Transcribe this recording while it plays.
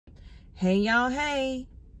Hey y'all, hey,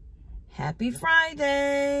 happy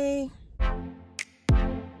Friday.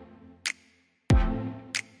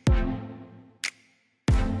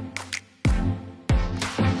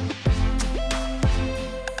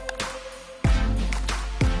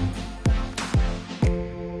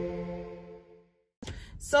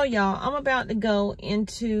 So y'all, I'm about to go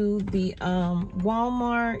into the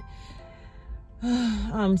Walmart.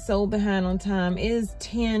 I'm so behind on time. It is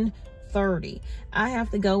 10:30. I have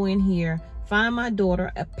to go in here, find my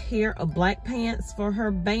daughter a pair of black pants for her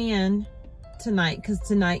band tonight, because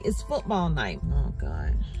tonight is football night. Oh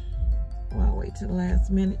God, well, I wait till the last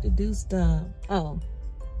minute to do stuff. Oh,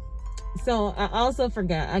 so I also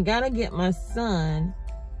forgot, I gotta get my son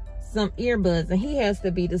some earbuds, and he has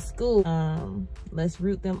to be to school. Let's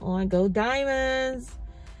root them on. Go Diamonds.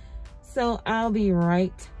 So I'll be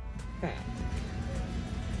right back.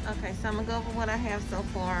 Okay, so I'm gonna go over what I have so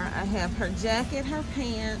far. I have her jacket, her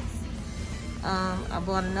pants. I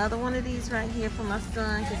bought another one of these right here for my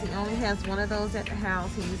son because he only has one of those at the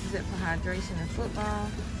house. He uses it for hydration and football.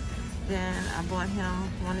 Then I bought him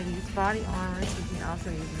one of these body armors because he also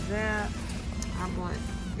uses that. I bought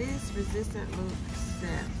this resistant loop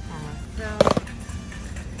set for myself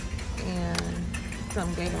and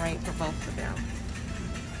some Gatorade for both of them.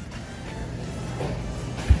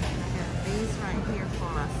 These right here for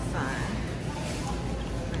my son,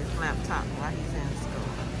 his laptop while he's in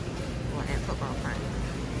school or at football practice.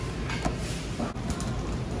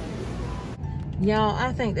 Y'all,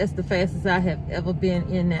 I think that's the fastest I have ever been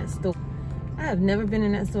in that store. I have never been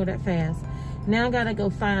in that store that fast. Now I gotta go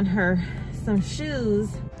find her some shoes.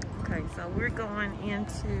 Okay, so we're going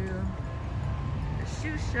into the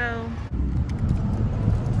shoe show.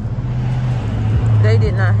 They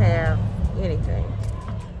did not have anything.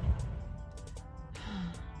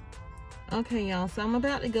 Okay, y'all, so I'm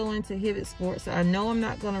about to go into Hibbett Sports. I know I'm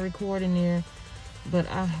not going to record in there, but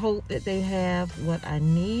I hope that they have what I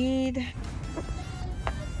need.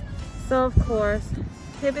 So, of course,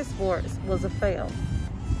 Hibbett Sports was a fail.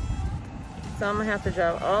 So I'm going to have to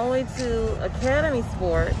drive all the way to Academy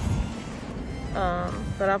Sports.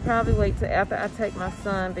 But I'll probably wait till after I take my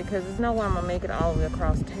son, because there's no way I'm going to make it all the way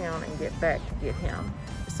across town and get back to get him.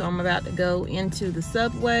 So I'm about to go into the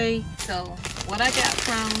Subway. So what I got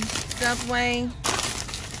from Subway,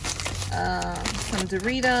 some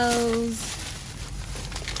Doritos,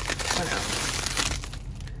 what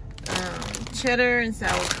else? Cheddar and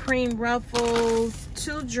sour cream Ruffles,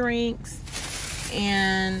 2 drinks,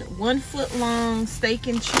 and 1 foot long steak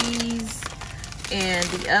and cheese, and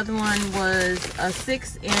the other one was a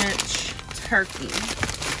 6-inch turkey.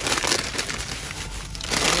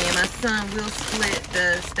 And my son will split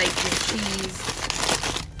the steak and cheese.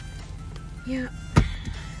 Yeah.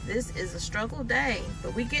 This is a struggle day,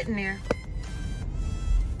 but we getting there.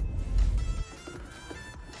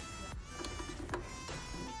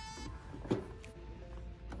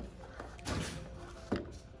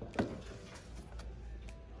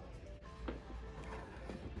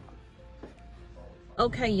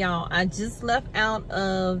 Okay, y'all, I just left out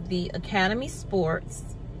of the Academy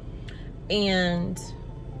Sports and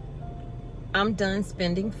I'm done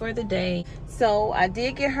spending for the day. So I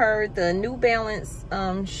did get her the New Balance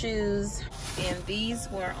shoes, and these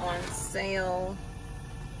were on sale.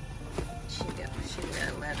 She got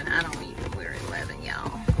 11. I don't even wear 11,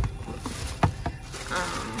 y'all.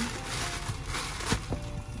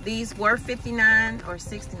 These were $59 or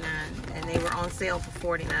 $69, and they were on sale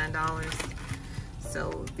for $49.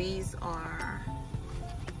 So these are,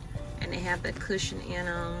 and they have the cushion in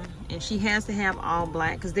them, and she has to have all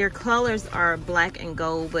black because their colors are black and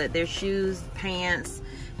gold, but their shoes, pants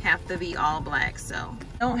have to be all black. So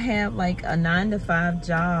I don't have like a 9-to-5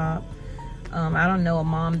 job. I don't know a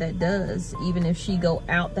mom that does. Even if she go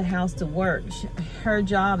out the house to work, her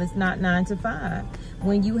job is not 9 to 5.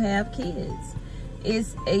 When you have kids,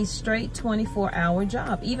 it's a straight 24-hour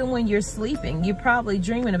job. Even when you're sleeping, you're probably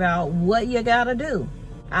dreaming about what you gotta do.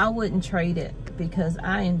 I wouldn't trade it because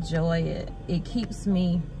I enjoy it. It keeps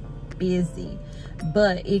me busy,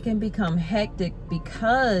 but it can become hectic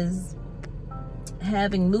because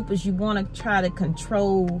having lupus, you want to try to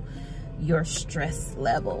control your stress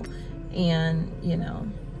level. And, you know,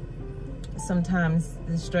 sometimes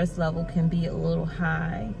the stress level can be a little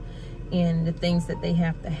high in the things that they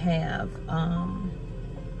have to have,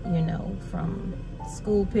 you know, from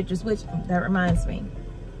school pictures, which, that reminds me,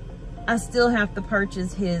 I still have to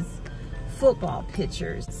purchase his football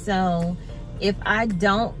pictures. So if I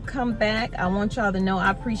don't come back, I want y'all to know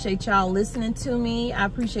I appreciate y'all listening to me. I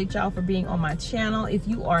appreciate y'all for being on my channel. If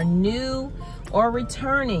you are new or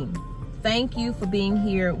returning, thank you for being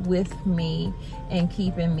here with me and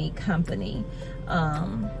keeping me company.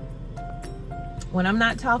 When I'm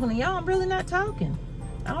not talking to y'all, I'm really not talking.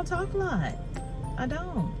 I don't talk a lot. I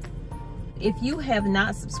don't. If you have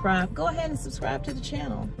not subscribed, go ahead and subscribe to the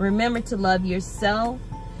channel. Remember to love yourself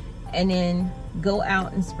and then go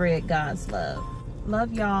out and spread God's love.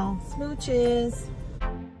 Love y'all. Smooches.